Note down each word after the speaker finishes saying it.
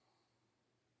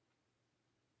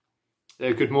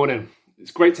Good morning.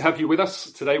 It's great to have you with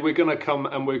us. Today we're going to come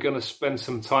and we're going to spend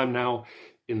some time now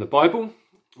in the Bible.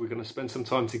 We're going to spend some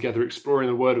time together exploring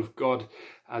the Word of God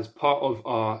as part of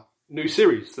our new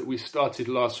series that we started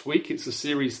last week. It's a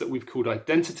series that we've called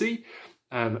Identity,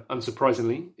 and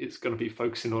unsurprisingly, it's going to be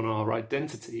focusing on our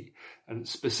identity and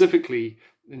specifically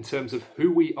in terms of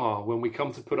who we are when we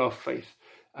come to put our faith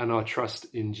and our trust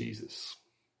in Jesus.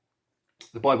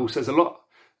 The Bible says a lot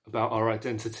about our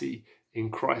identity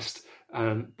in Christ,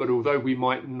 but although we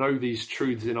might know these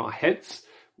truths in our heads,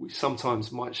 we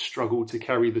sometimes might struggle to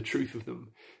carry the truth of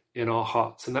them in our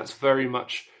hearts. And that's very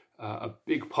much a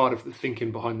big part of the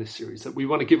thinking behind this series, that we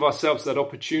want to give ourselves that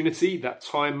opportunity, that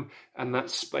time and that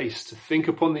space to think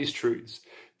upon these truths,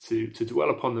 to dwell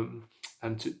upon them,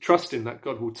 and to trust in that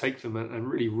God will take them and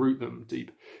really root them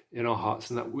deep in our hearts,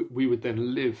 and that we would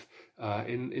then live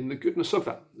in the goodness of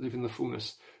that, live in the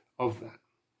fullness of that.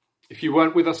 If you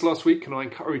weren't with us last week, can I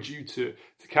encourage you to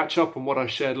catch up on what I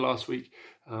shared last week?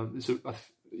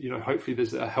 Hopefully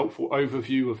there's a helpful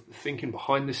overview of the thinking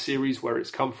behind this series, where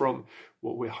it's come from,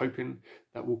 what we're hoping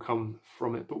that will come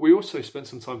from it. But we also spent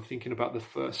some time thinking about the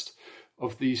first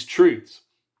of these truths,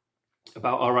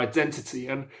 about our identity.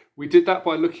 And we did that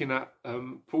by looking at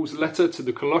Paul's letter to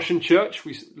the Colossian church.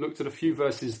 We looked at a few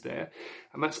verses there,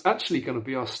 and that's actually going to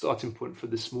be our starting point for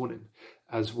this morning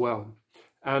as well.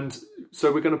 And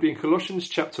so we're going to be in Colossians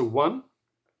chapter 1,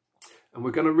 and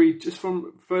we're going to read just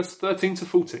from verse 13 to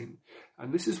 14.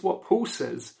 And this is what Paul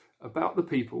says about the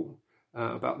people,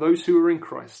 about those who are in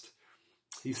Christ.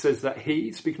 He says that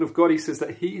speaking of God, he says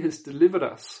that he has delivered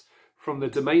us from the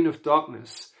domain of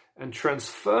darkness and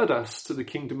transferred us to the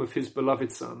kingdom of his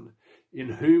beloved Son,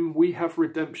 in whom we have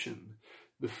redemption,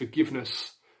 the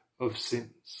forgiveness of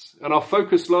sins. And our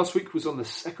focus last week was on the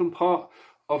second part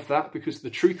of that, because the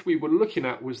truth we were looking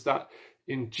at was that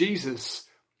in Jesus,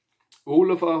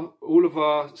 all of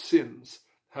our sins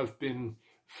have been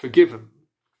forgiven.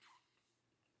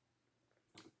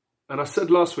 And I said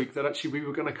last week that actually we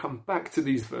were going to come back to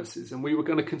these verses and we were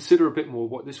going to consider a bit more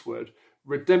what this word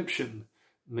redemption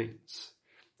means.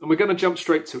 And we're going to jump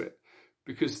straight to it,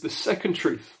 because the second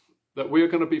truth that we are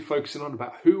going to be focusing on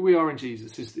about who we are in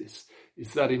Jesus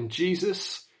is that in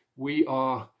Jesus we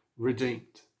are redeemed.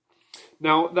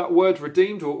 Now, that word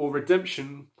redeemed or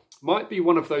redemption might be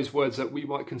one of those words that we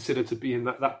might consider to be in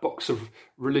that box of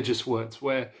religious words,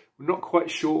 where we're not quite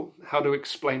sure how to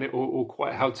explain it or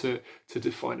quite how to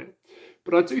define it.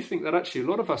 But I do think that actually a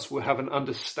lot of us will have an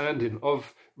understanding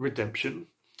of redemption,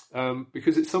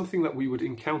 because it's something that we would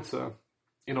encounter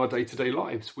in our day-to-day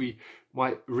lives. We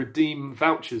might redeem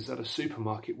vouchers at a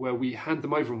supermarket where we hand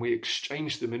them over and we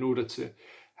exchange them in order to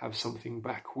have something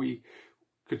back. We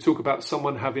could talk about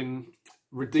someone having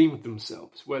redeemed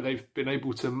themselves, where they've been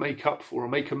able to make up for or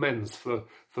make amends for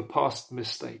past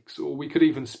mistakes. Or we could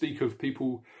even speak of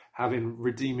people having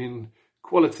redeeming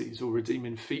qualities or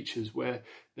redeeming features, where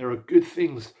there are good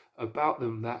things about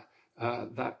them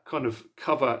that kind of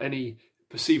cover any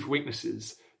perceived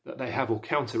weaknesses that they have, or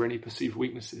counter any perceived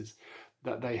weaknesses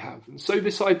that they have. And so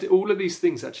this idea, all of these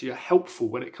things actually are helpful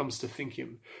when it comes to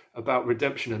thinking about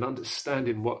redemption and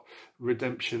understanding what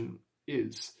redemption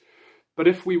is. But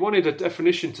if we wanted a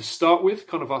definition to start with,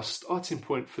 kind of our starting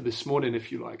point for this morning,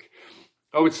 if you like,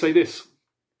 I would say this,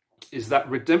 is that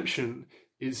redemption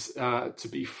is to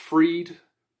be freed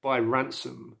by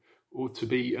ransom, or to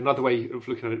be, another way of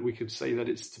looking at it, we could say that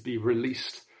it's to be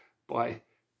released by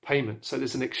payment. So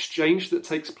there's an exchange that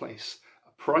takes place,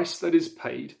 a price that is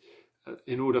paid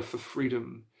in order for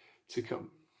freedom to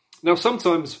come. Now,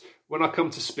 sometimes when I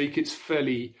come to speak, it's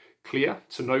fairly clear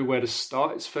to know where to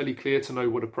start. It's fairly clear to know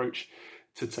what approach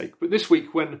to take. But this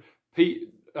week, when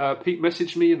Pete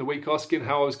messaged me in the week asking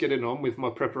how I was getting on with my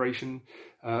preparation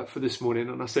for this morning,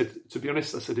 and I said, to be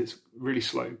honest, it's really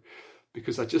slow,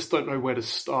 because I just don't know where to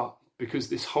start, because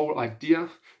this whole idea,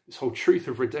 this whole truth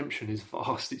of redemption is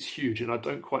vast, it's huge, and I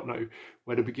don't quite know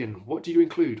where to begin. What do you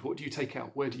include? What do you take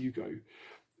out? Where do you go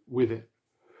with it?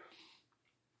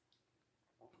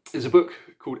 There's a book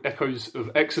called Echoes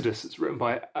of Exodus. It's written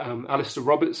by Alistair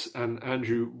Roberts and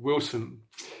Andrew Wilson.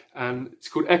 And it's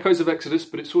called Echoes of Exodus,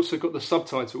 but it's also got the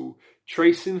subtitle,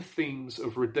 Tracing Themes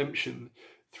of Redemption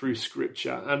Through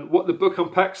Scripture. And what the book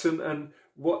unpacks and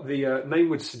what the name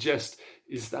would suggest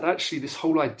is that actually this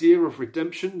whole idea of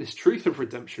redemption, this truth of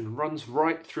redemption, runs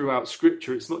right throughout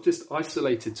Scripture. It's not just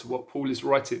isolated to what Paul is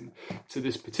writing to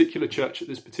this particular church at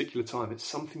this particular time. It's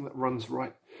something that runs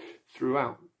right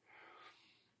throughout.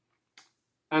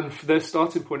 And their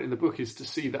starting point in the book is to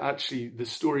see that actually the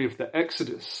story of the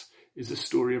Exodus is a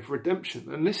story of redemption.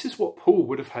 And this is what Paul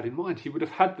would have had in mind. He would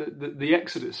have had the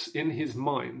Exodus in his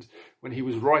mind when he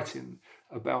was writing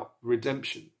about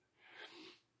redemption.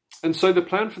 And so the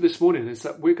plan for this morning is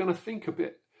that we're going to think a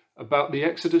bit about the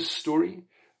Exodus story,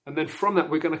 and then from that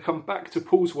we're going to come back to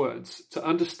Paul's words to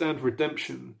understand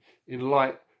redemption in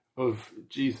light of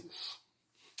Jesus.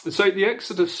 And so the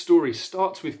Exodus story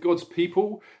starts with God's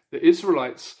people, the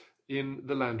Israelites, in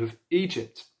the land of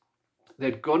Egypt.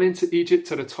 They'd gone into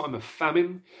Egypt at a time of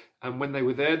famine, and when they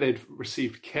were there, they'd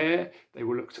received care, they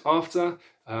were looked after,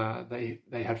 they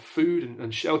had food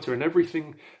and shelter and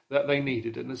everything that they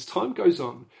needed. And as time goes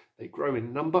on, they grow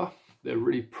in number, they're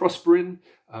really prospering,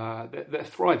 they're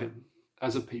thriving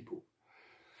as a people.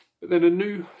 But then a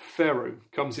new Pharaoh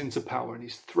comes into power, and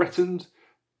he's threatened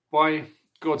by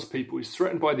God's people, he's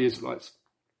threatened by the Israelites,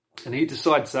 and he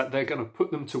decides that they're going to put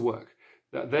them to work,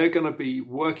 that they're going to be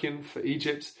working for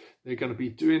Egypt, they're going to be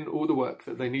doing all the work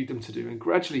that they need them to do. And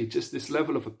gradually, just this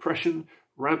level of oppression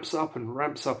ramps up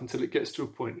until it gets to a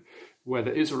point where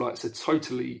the Israelites are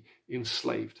totally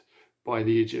enslaved by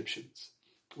the Egyptians.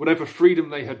 Whatever freedom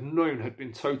they had known had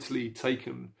been totally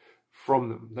taken from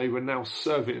them. They were now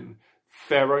serving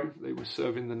Pharaoh, they were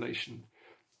serving the nation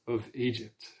of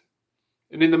Egypt.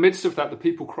 And in the midst of that, the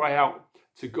people cry out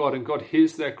to God, and God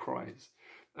hears their cries,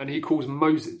 and he calls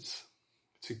Moses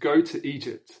to go to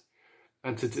Egypt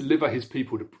and to deliver his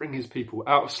people, to bring his people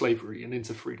out of slavery and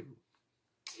into freedom.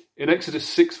 In Exodus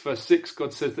 6 verse 6,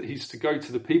 God says that he's to go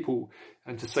to the people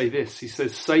and to say this. He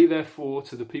says, "Say therefore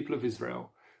to the people of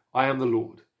Israel, I am the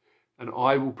Lord, and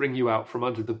I will bring you out from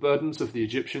under the burdens of the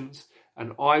Egyptians,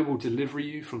 and I will deliver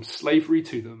you from slavery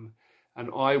to them, and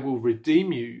I will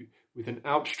redeem you with an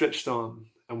outstretched arm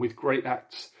and with great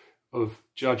acts of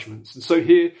judgments." And so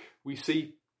here we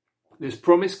see this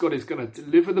promise. God is going to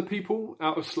deliver the people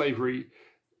out of slavery,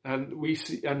 and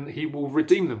he will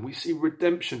redeem them. We see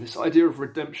redemption, this idea of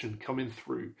redemption coming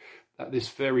through at this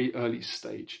very early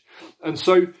stage. And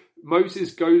so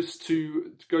Moses goes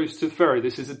to Pharaoh.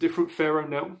 This is a different Pharaoh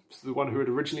now, it's the one who had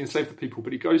originally enslaved the people,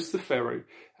 but he goes to Pharaoh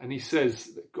and he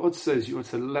says, God says you are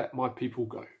to let my people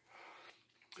go.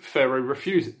 Pharaoh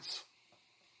refuses.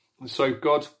 And so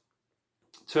God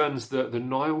turns the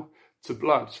Nile to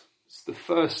blood. It's the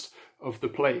first of the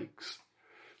plagues.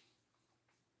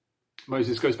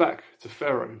 Moses goes back to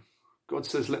Pharaoh. God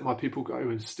says, let my people go,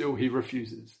 and still he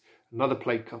refuses. Another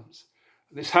plague comes.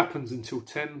 And this happens until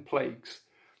 10 plagues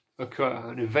occur,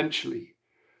 and eventually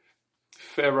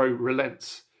Pharaoh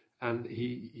relents, and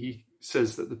he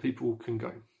says that the people can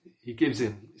go. He gives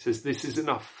in. He says, this is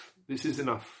enough. This is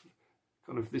enough.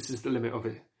 This is the limit of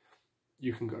it.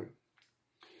 You can go.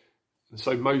 And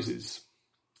so Moses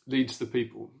leads the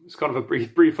people. It's kind of a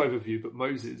brief overview, but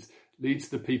Moses leads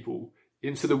the people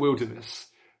into the wilderness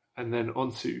and then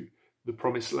onto the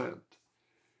promised land.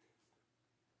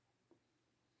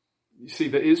 You see,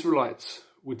 the Israelites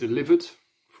were delivered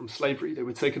from slavery. They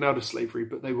were taken out of slavery,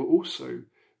 but they were also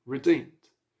redeemed.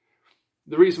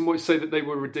 The reason why I say that they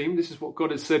were redeemed, this is what God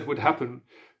has said would happen,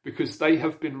 because they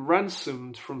have been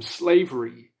ransomed from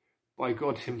slavery by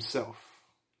God himself.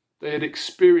 They had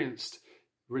experienced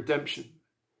redemption.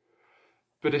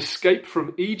 But escape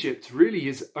from Egypt really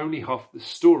is only half the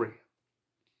story.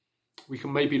 We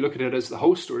can maybe look at it as the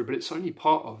whole story, but it's only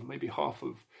part of, maybe half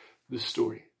of the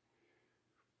story.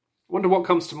 I wonder what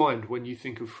comes to mind when you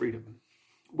think of freedom.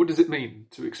 What does it mean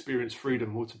to experience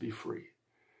freedom or to be free?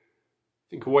 I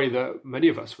think a way that many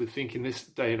of us would think in this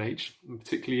day and age, and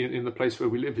particularly in the place where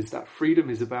we live, is that freedom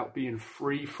is about being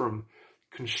free from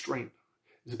constraint.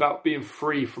 It's about being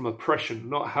free from oppression,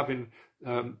 not having,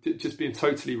 just being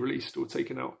totally released or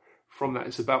taken out from that.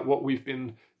 It's about what we've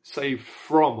been saved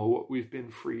from or what we've been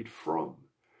freed from.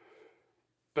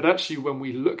 But actually, when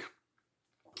we look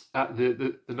at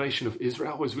the nation of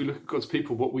Israel, as we look at God's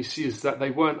people, what we see is that they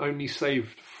weren't only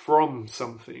saved from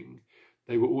something,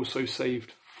 they were also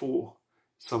saved for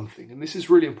something. And this is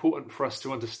really important for us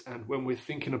to understand when we're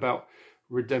thinking about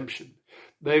redemption.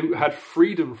 They had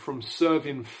freedom from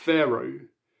serving Pharaoh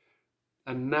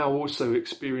and now also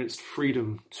experienced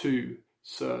freedom to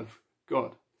serve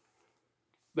God.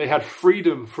 They had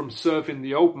freedom from serving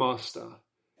the old master,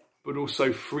 but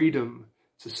also freedom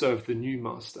to serve the new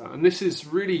master. And this is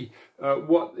really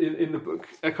what in the book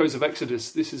Echoes of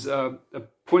Exodus, this is a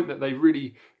point that they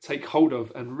really take hold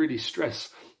of and really stress,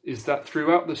 is that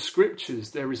throughout the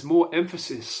scriptures there is more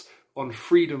emphasis on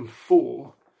freedom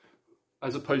for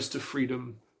as opposed to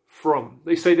freedom from.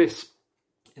 They say this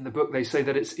in the book, they say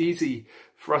that it's easy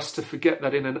for us to forget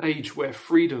that in an age where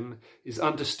freedom is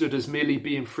understood as merely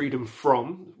being freedom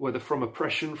from, whether from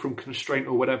oppression, from constraint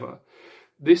or whatever,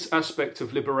 this aspect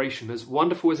of liberation, as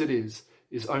wonderful as it is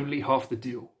is only half the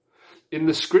deal. In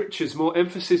the scriptures, more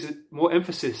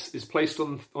emphasis is placed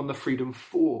on the freedom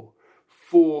for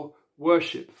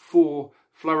worship, for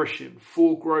flourishing,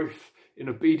 for growth in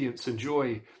obedience and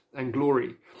joy and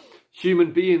glory.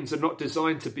 Human beings are not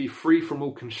designed to be free from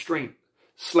all constraint,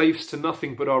 slaves to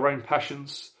nothing but our own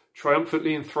passions,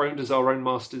 triumphantly enthroned as our own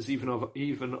masters, even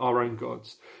our own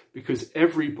gods, because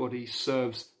everybody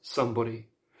serves somebody.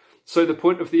 So the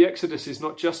point of the Exodus is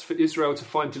not just for Israel to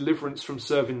find deliverance from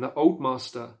serving the old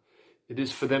master, it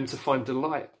is for them to find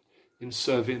delight in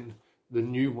serving the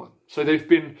new one. So they've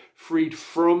been freed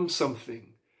from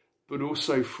something, but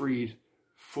also freed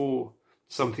for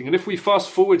something. And if we fast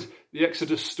forward the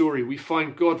Exodus story, we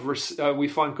find God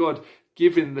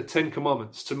giving the 10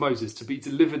 Commandments to Moses to be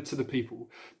delivered to the people.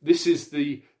 This is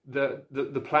the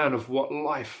plan of what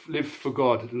life lived for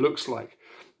God looks like.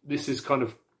 This is kind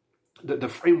of the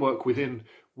framework within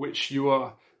which you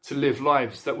are to live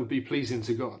lives that would be pleasing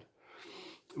to God.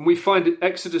 And we find in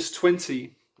Exodus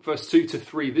 20, verse 2 to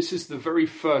 3, this is the very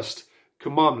first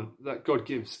commandment that God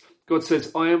gives. God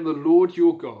says, I am the Lord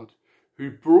your God,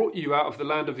 who brought you out of the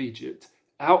land of Egypt,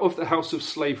 out of the house of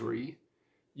slavery.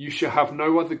 You shall have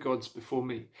no other gods before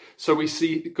me. So we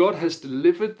see God has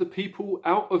delivered the people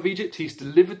out of Egypt. He's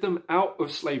delivered them out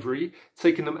of slavery,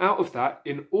 taken them out of that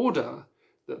in order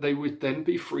that they would then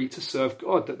be free to serve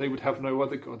God, that they would have no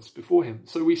other gods before him.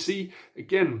 So we see,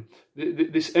 again,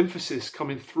 this emphasis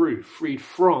coming through, freed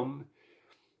from,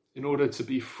 in order to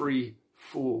be free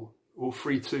for, or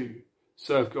free to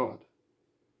serve God.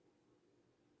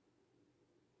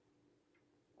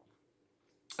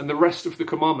 And the rest of the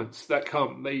commandments that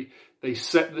come, they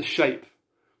set the shape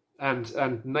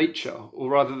and nature,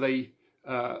 or rather they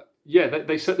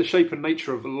set the shape and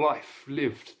nature of a life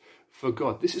lived for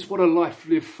God. This is what a life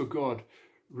lived for God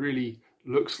really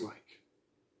looks like.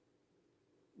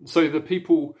 So the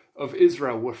people of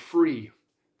Israel were free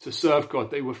to serve God.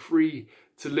 They were free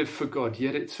to live for God.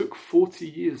 Yet it took 40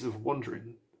 years of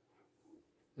wandering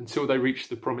until they reached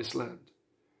the promised land.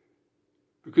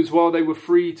 Because while they were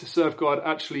free to serve God,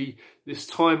 actually this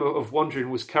time of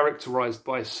wandering was characterized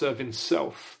by serving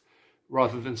self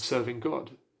rather than serving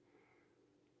God.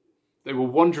 They were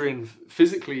wandering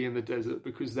physically in the desert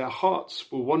because their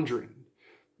hearts were wandering.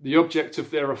 The object of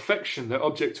their affection, the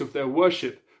object of their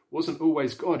worship, wasn't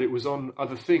always God. It was on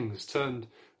other things, turned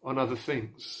on other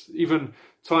things. Even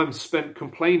time spent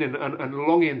complaining and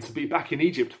longing to be back in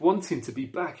Egypt, wanting to be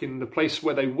back in the place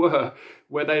where they were,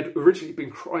 where they had originally been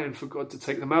crying for God to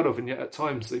take them out of, and yet at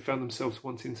times they found themselves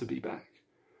wanting to be back.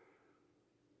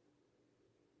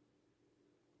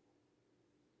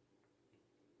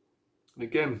 And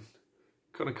again,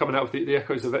 kind of coming out of the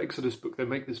echoes of Exodus book, they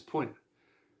make this point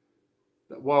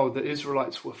that while the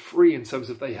Israelites were free in terms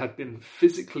of they had been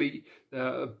physically,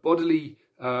 bodily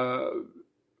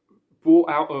brought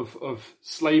out of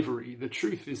slavery, the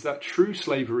truth is that true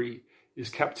slavery is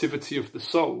captivity of the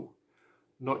soul,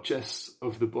 not just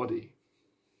of the body.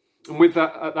 And with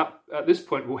that, at this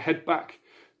point, we'll head back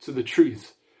to the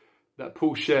truth that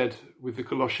Paul shared with the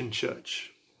Colossian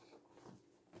church.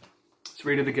 Let's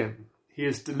read it again. He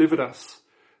has delivered us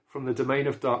from the domain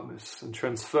of darkness and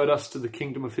transferred us to the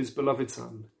kingdom of his beloved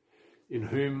Son, in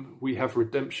whom we have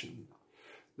redemption,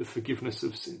 the forgiveness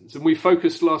of sins. And we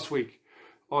focused last week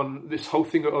on this whole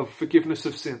thing of forgiveness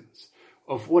of sins,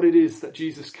 of what it is that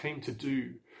Jesus came to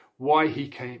do, why he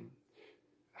came,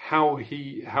 how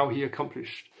he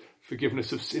accomplished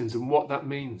forgiveness of sins, and what that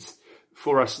means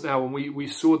for us now. And we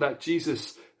saw that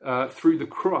Jesus, through the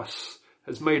cross,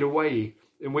 has made a way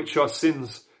in which our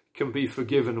sins can be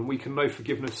forgiven, and we can know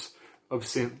forgiveness of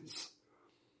sins.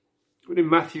 But in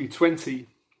Matthew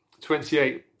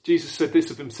 20:28, Jesus said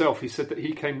this of himself. He said that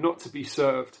he came not to be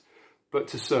served, but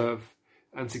to serve,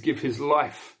 and to give his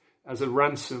life as a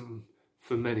ransom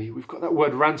for many. We've got that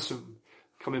word ransom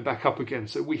coming back up again.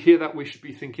 So we hear that, we should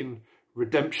be thinking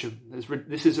redemption.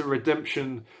 This is a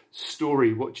redemption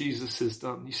story, what Jesus has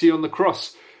done. You see, on the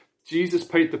cross, Jesus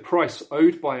paid the price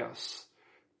owed by us.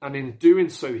 And in doing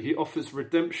so, he offers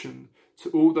redemption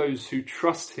to all those who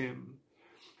trust him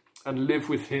and live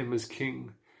with him as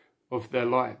king of their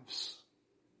lives.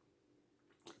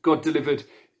 God delivered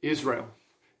Israel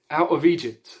out of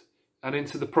Egypt and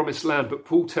into the promised land. But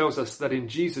Paul tells us that in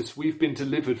Jesus, we've been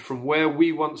delivered from where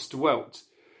we once dwelt.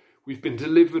 We've been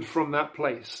delivered from that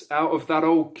place, out of that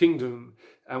old kingdom.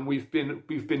 And we've been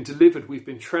delivered, we've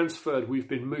been transferred, we've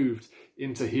been moved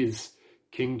into his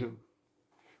kingdom.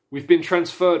 We've been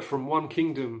transferred from one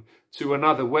kingdom to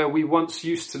another. Where we once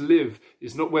used to live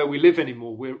is not where we live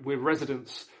anymore. We're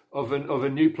residents of a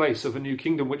new place, of a new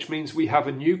kingdom, which means we have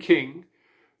a new king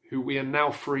who we are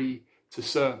now free to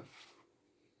serve.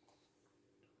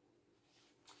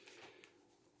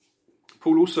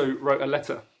 Paul also wrote a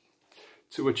letter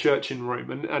to a church in Rome,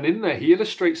 and in there he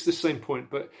illustrates the same point,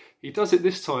 but he does it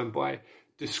this time by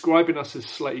describing us as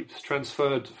slaves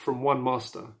transferred from one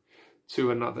master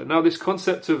to another. Now, this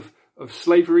concept of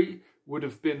slavery would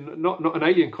have been not an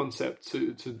alien concept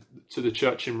to the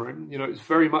church in Rome. You know, it's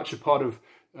very much a part of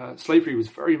slavery was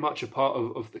very much a part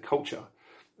of the culture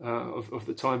of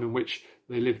the time in which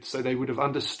they lived. So they would have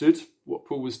understood what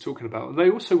Paul was talking about, and they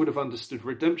also would have understood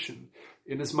redemption,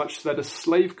 in as much that a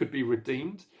slave could be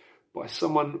redeemed by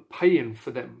someone paying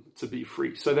for them to be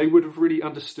free. So they would have really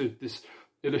understood this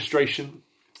illustration,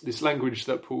 this language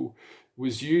that Paul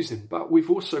was using. But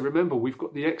we've also, remember, we've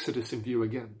got the Exodus in view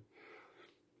again.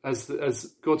 As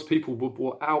God's people were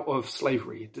brought out of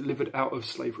slavery, delivered out of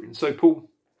slavery. And so Paul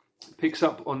picks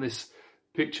up on this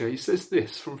picture. He says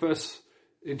this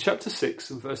in chapter 6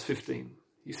 and verse 15.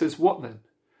 He says, "What then?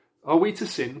 Are we to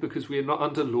sin because we are not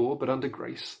under law but under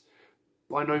grace?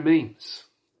 By no means.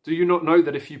 Do you not know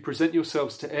that if you present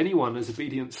yourselves to anyone as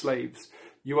obedient slaves,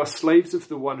 you are slaves of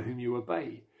the one whom you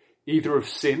obey, either of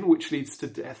sin, which leads to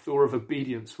death, or of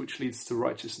obedience, which leads to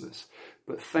righteousness?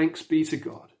 But thanks be to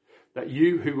God, that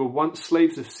you who were once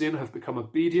slaves of sin have become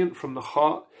obedient from the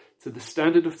heart to the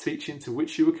standard of teaching to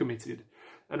which you were committed,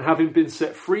 and having been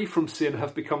set free from sin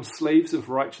have become slaves of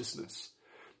righteousness.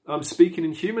 I'm speaking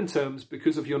in human terms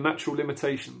because of your natural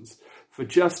limitations. For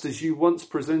just as you once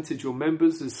presented your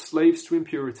members as slaves to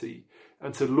impurity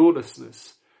and to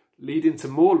lawlessness, leading to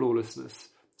more lawlessness,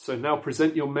 so now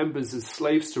present your members as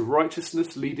slaves to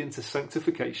righteousness, leading to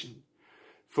sanctification.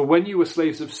 For when you were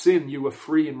slaves of sin, you were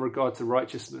free in regard to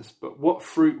righteousness. But what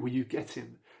fruit were you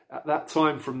getting at that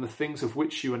time from the things of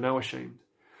which you are now ashamed?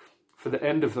 For the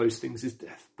end of those things is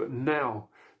death. But now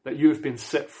that you have been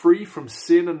set free from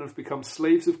sin and have become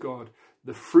slaves of God,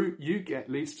 the fruit you get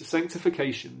leads to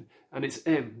sanctification, and its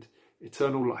end,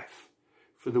 eternal life.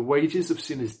 For the wages of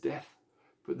sin is death,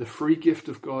 but the free gift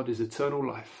of God is eternal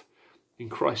life in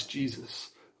Christ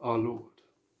Jesus our Lord."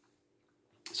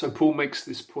 So Paul makes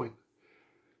this point.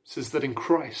 Says that in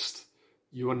Christ,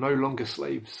 you are no longer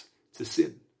slaves to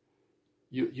sin.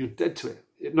 You're dead to it.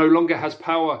 It no longer has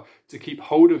power to keep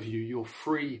hold of you. You're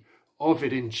free of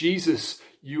it. In Jesus,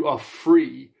 you are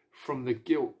free from the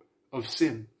guilt of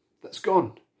sin. That's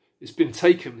gone. It's been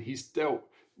taken. He's dealt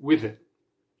with it.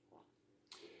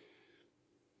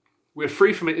 We're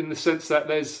free from it in the sense that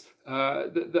there's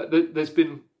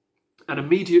been an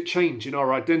immediate change in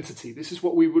our identity. This is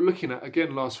what we were looking at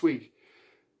again last week.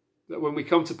 That when we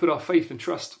come to put our faith and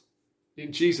trust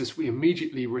in Jesus, we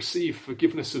immediately receive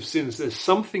forgiveness of sins. There's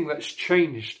something that's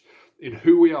changed in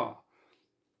who we are,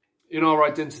 in our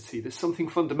identity. There's something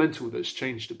fundamental that's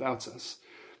changed about us.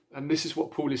 And this is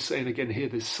what Paul is saying again here.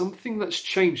 There's something that's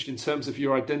changed in terms of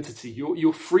your identity.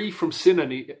 You're free from sin,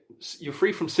 and you're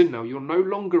free from sin now. You're no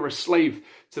longer a slave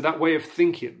to that way of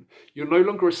thinking. You're no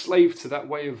longer a slave to that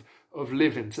way of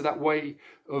living, to that way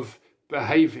of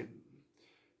behaving.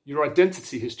 Your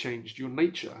identity has changed. Your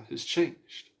nature has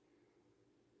changed.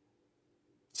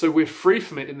 So we're free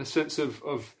from it in the sense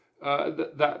of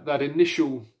that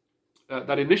initial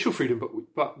freedom,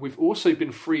 but we've also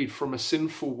been freed from a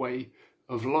sinful way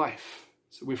of life.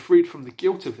 So we're freed from the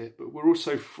guilt of it, but we're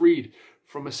also freed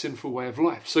from a sinful way of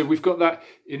life. So we've got that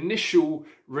initial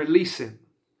releasing.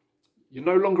 You're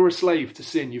no longer a slave to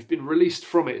sin. You've been released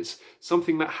from it. It's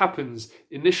something that happens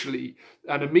initially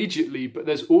and immediately, but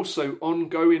there's also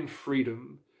ongoing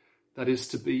freedom that is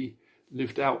to be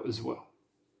lived out as well.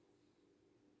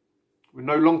 We're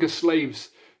no longer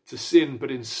slaves to sin,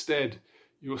 but instead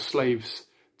you're slaves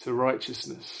to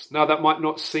righteousness. Now that might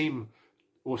not seem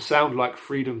or sound like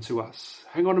freedom to us.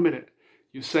 Hang on a minute.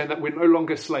 You're saying that we're no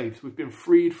longer slaves. We've been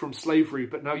freed from slavery,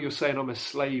 but now you're saying I'm a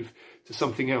slave to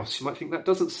something else. You might think that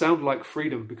doesn't sound like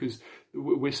freedom because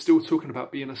we're still talking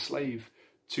about being a slave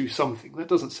to something. That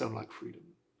doesn't sound like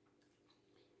freedom.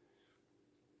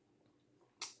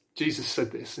 Jesus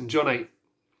said this in John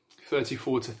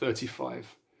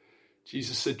 8:34-35.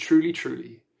 Jesus said, "Truly,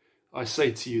 truly, I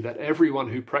say to you that everyone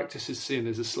who practices sin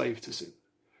is a slave to sin.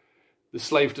 The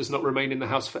slave does not remain in the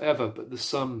house forever, but the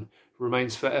Son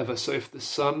remains forever. So if the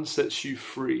Son sets you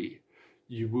free,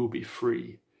 you will be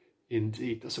free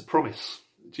indeed." That's a promise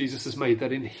Jesus has made,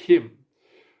 that in him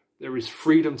there is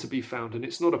freedom to be found. And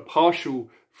it's not a partial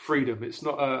freedom. It's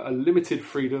not a limited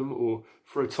freedom or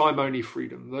for a time only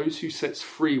freedom. Those who sets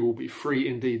free will be free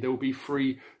indeed. They will be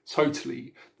free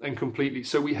totally and completely.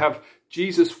 So we have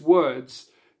Jesus'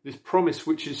 words, this promise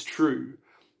which is true.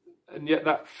 And yet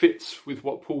that fits with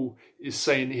what Paul is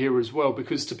saying here as well,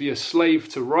 because to be a slave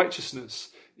to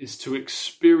righteousness is to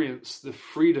experience the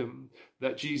freedom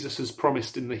that Jesus has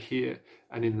promised in the here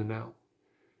and in the now.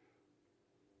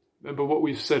 Remember what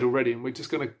we've said already, and we're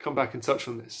just going to come back and touch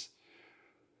on this.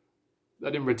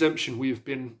 That in redemption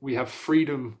we have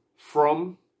freedom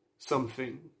from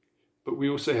something, but we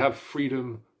also have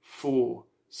freedom for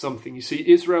something. You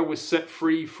see, Israel was set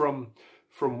free from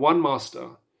one master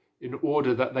in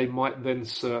order that they might then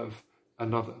serve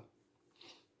another.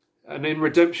 And in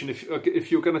redemption,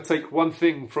 if you're going to take one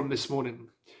thing from this morning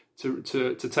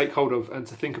to take hold of and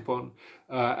to think upon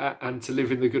and to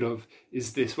live in the good of,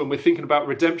 is this. When we're thinking about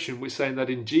redemption, we're saying that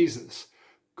in Jesus,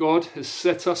 God has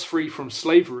set us free from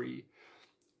slavery,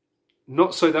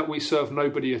 not so that we serve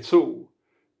nobody at all,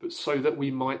 but so that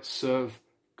we might serve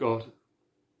God.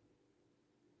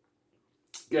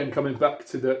 Again, coming back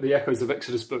to the Echoes of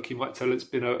Exodus book, you might tell it's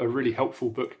been a really helpful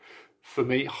book for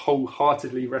me.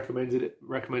 Wholeheartedly recommend it.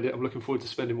 I'm looking forward to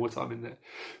spending more time in there.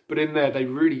 But in there, they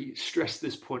really stress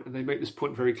this point, and they make this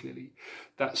point very clearly,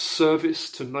 that service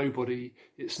to nobody,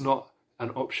 it's not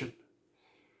an option.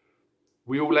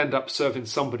 We all end up serving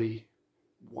somebody.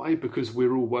 Why? Because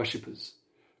we're all worshippers.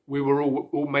 We were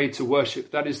all made to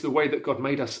worship. That is the way that God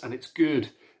made us, and it's good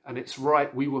and it's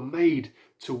right. We were made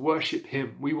to worship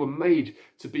him. We were made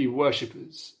to be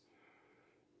worshippers.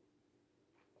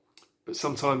 But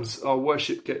sometimes our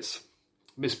worship gets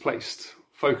misplaced,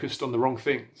 focused on the wrong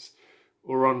things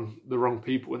or on the wrong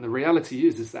people. And the reality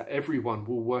is that everyone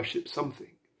will worship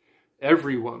something.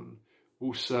 Everyone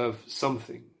will serve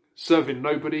something. Serving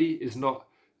nobody is not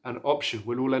an option.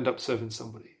 We'll all end up serving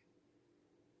somebody.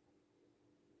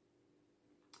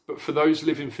 But for those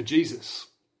living for Jesus,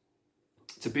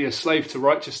 to be a slave to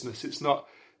righteousness, it's not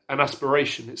an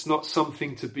aspiration. It's not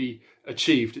something to be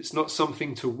achieved. It's not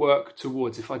something to work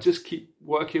towards. If I just keep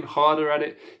working harder at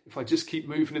it, if I just keep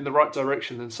moving in the right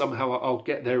direction, then somehow I'll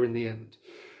get there in the end.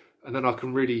 And then I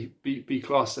can really be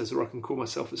classed as, or I can call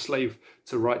myself a slave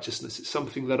to righteousness. It's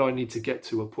something that I need to get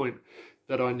to, a point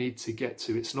that I need to get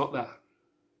to. It's not that.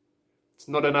 It's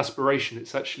not an aspiration.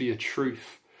 It's actually a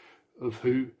truth of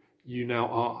who you now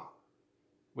are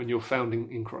when you're found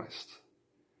in Christ.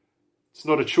 It's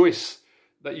not a choice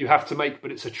that you have to make,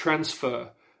 but it's a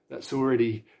transfer that's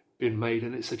already been made,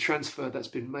 and it's a transfer that's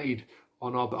been made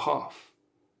on our behalf.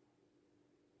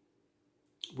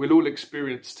 We'll all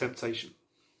experience temptation.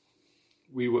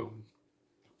 We will.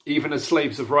 Even as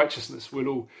slaves of righteousness, we'll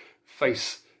all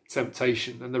face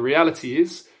temptation. And the reality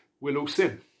is, we'll all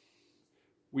sin.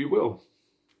 We will.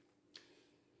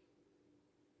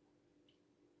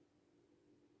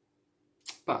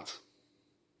 But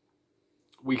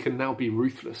we can now be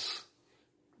ruthless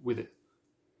with it.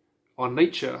 Our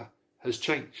nature has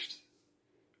changed.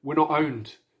 We're not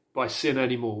owned by sin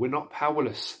anymore. We're not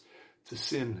powerless to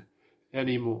sin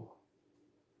anymore.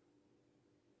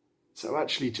 So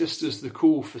actually, just as the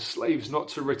call for slaves not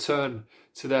to return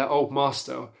to their old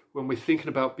master, when we're thinking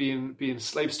about being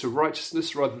slaves to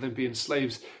righteousness rather than being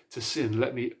slaves to sin,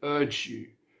 let me urge you,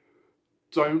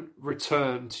 don't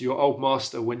return to your old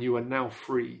master when you are now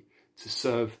free to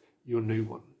serve your new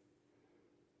one.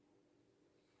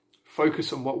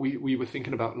 Focus on what we were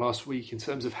thinking about last week in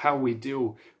terms of how we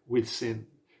deal with sin.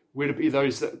 We're to be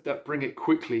those that bring it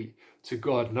quickly to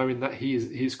God, knowing that He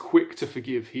is quick to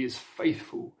forgive. He is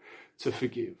faithful to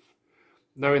forgive.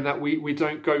 Knowing that we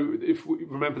don't go, if we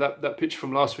remember that picture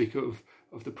from last week of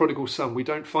the prodigal son, we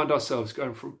don't find ourselves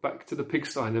going from back to the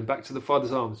pigsty and then back to the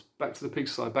Father's arms, back to the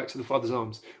pigsty, back to the Father's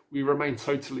arms. We remain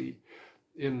totally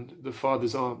in the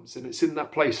Father's arms, and it's in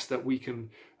that place that we can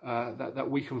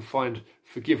that we can find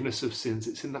forgiveness of sins.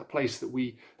 It's in that place that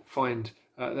we find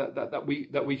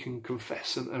that we can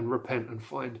confess and repent and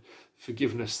find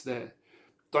forgiveness there.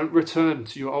 Don't return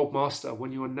to your old master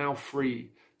when you are now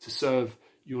free to serve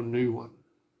your new one.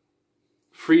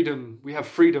 Freedom, we have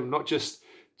freedom not just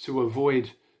to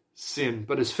avoid sin,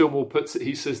 but as Fillmore puts it,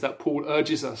 he says that Paul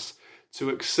urges us to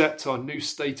accept our new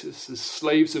status as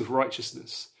slaves of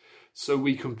righteousness so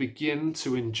we can begin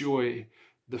to enjoy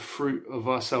the fruit of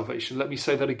our salvation. Let me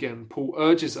say that again. Paul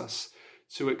urges us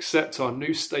to accept our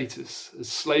new status as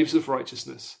slaves of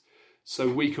righteousness so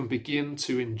we can begin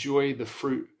to enjoy the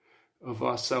fruit of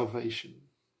our salvation.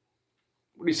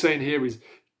 What he's saying here is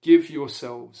give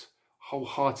yourselves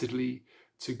wholeheartedly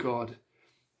to God.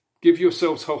 Give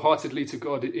yourselves wholeheartedly to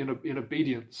God in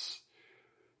obedience,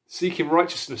 seeking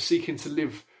righteousness, seeking to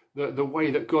live the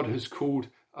way that God has called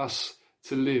us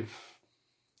to live,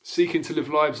 seeking to live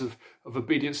lives of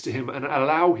obedience to Him and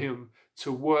allow Him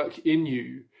to work in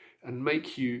you and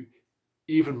make you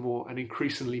even more and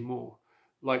increasingly more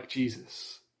like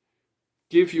Jesus.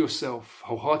 Give yourself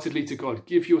wholeheartedly to God.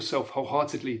 Give yourself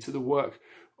wholeheartedly to the work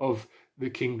of the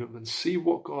kingdom and see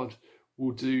what God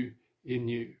will do in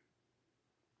you.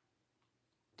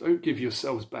 Don't give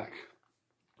yourselves back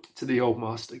to the old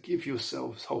master. Give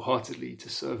yourselves wholeheartedly to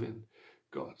serving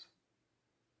God.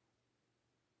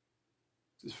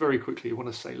 Just very quickly, I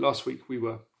want to say, last week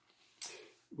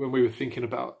when we were thinking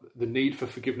about the need for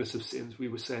forgiveness of sins, we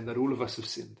were saying that all of us have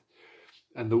sinned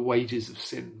and the wages of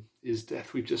sin is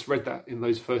death. We've just read that in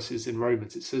those verses in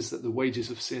Romans. It says that the wages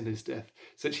of sin is death.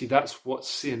 Essentially, that's what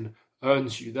sin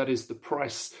earns you. That is the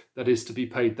price that is to be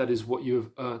paid. That is what you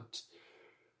have earned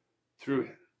through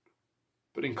it.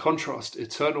 But in contrast,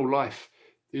 eternal life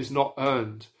is not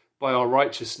earned by our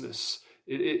righteousness.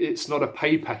 It's not a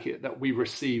pay packet that we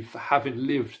receive for having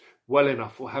lived well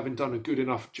enough, or having done a good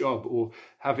enough job, or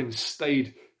having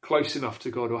stayed close enough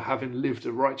to God, or having lived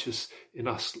a righteous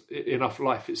enough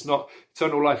life. It's not,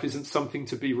 eternal life isn't something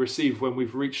to be received when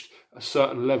we've reached a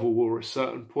certain level or a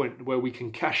certain point where we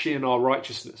can cash in our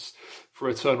righteousness for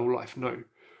eternal life. No.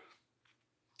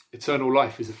 Eternal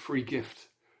life is a free gift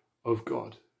of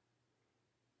God.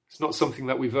 It's not something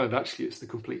that we've earned. Actually, it's the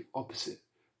complete opposite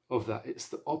of that. It's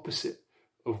the opposite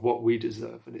of what we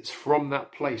deserve. And it's from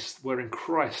that place where in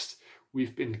Christ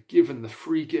we've been given the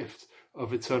free gift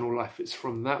of eternal life. It's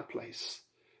from that place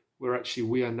where actually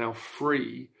we are now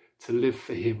free to live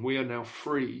for him. We are now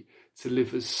free to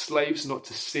live as slaves, not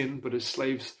to sin, but as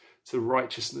slaves to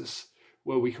righteousness,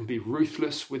 where we can be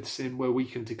ruthless with sin, where we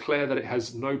can declare that it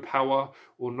has no power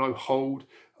or no hold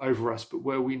over us, but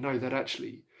where we know that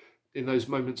actually in those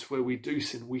moments where we do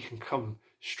sin, we can come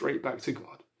straight back to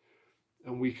God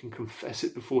and we can confess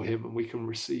it before him and we can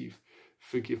receive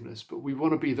forgiveness. But we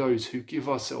want to be those who give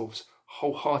ourselves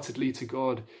wholeheartedly to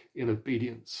God in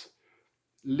obedience.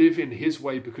 Live in his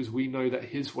way because we know that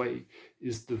his way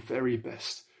is the very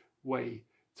best way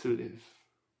to live.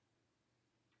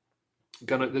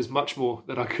 There's much more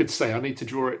that I could say. I need to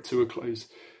draw it to a close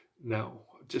now.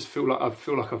 I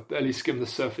feel like I've barely skimmed the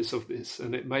surface of this,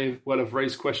 and it may well have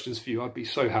raised questions for you. I'd be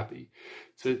so happy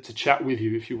to chat with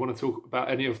you if you want to talk about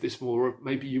any of this more, or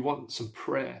maybe you want some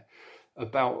prayer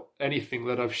about anything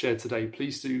that I've shared today.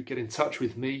 Please do get in touch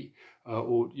with me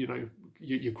or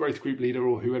your growth group leader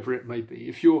or whoever it may be.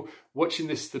 If you're watching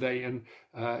this today and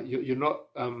you're not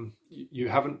you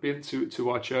haven't been to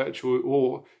our church,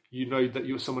 or you know that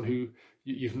you're someone who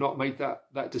you've not made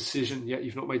that decision yet,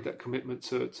 you've not made that commitment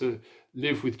to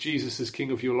live with Jesus as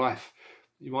King of your life,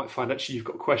 you might find actually you've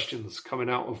got questions coming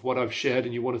out of what I've shared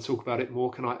and you want to talk about it more.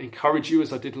 Can I encourage you,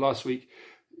 as I did last week,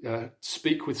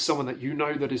 speak with someone that you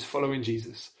know that is following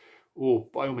Jesus? Or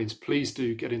by all means, please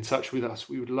do get in touch with us.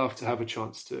 We would love to have a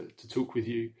chance to talk with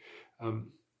you.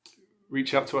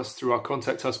 Reach out to us through our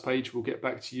Contact Us page. We'll get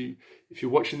back to you. If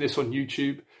you're watching this on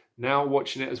YouTube, now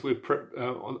watching it as we're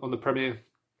on the premiere,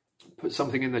 put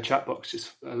something in the chat box.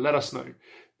 Just let us know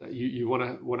that you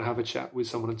want to have a chat with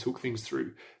someone and talk things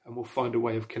through, and we'll find a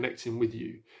way of connecting with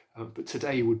you. But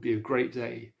today would be a great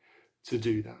day to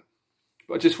do that.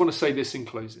 But I just want to say this in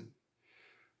closing.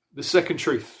 The second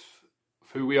truth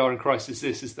of who we are in Christ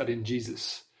is that in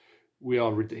Jesus we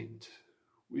are redeemed.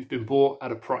 We've been bought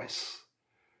at a price.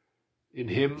 In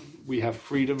him we have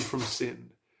freedom from sin,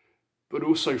 but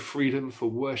also freedom for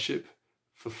worship,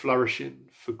 for flourishing,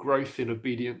 for growth in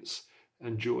obedience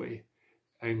and joy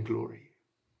and glory.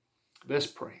 Let's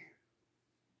pray.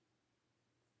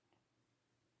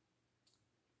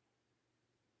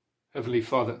 Heavenly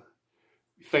Father,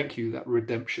 we thank you that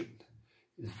redemption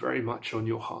is very much on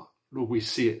your heart. Lord, we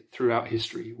see it throughout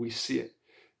history. We see it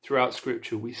throughout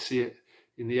Scripture. We see it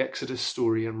in the Exodus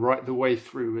story and right the way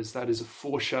through, as that is a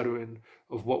foreshadowing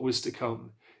of what was to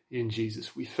come in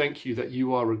Jesus. We thank you that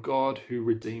you are a God who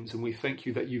redeems, and we thank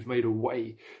you that you've made a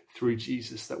way through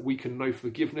Jesus, that we can know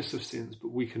forgiveness of sins,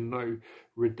 but we can know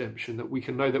redemption, that we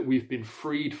can know that we've been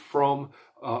freed from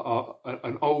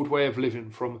an old way of living,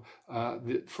 from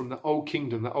the old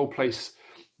kingdom, that old place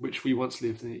which we once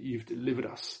lived, and that you've delivered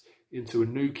us into a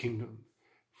new kingdom,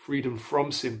 freedom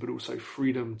from sin, but also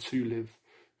freedom to live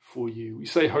for you. We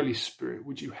say, Holy Spirit,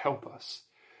 would you help us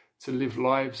to live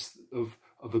lives of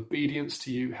obedience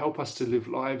to you. Help us to live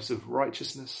lives of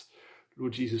righteousness,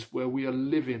 Lord Jesus, where we are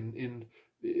living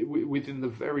within the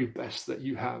very best that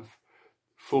you have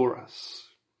for us.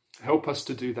 Help us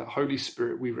to do that. Holy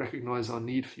Spirit, we recognize our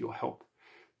need for your help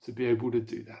to be able to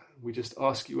do that. We just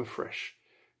ask you afresh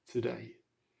today,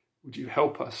 would you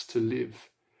help us to live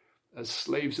as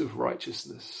slaves of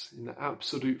righteousness in the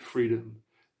absolute freedom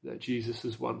that Jesus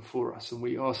has won for us? And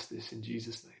we ask this in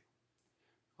Jesus' name.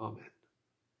 Amen.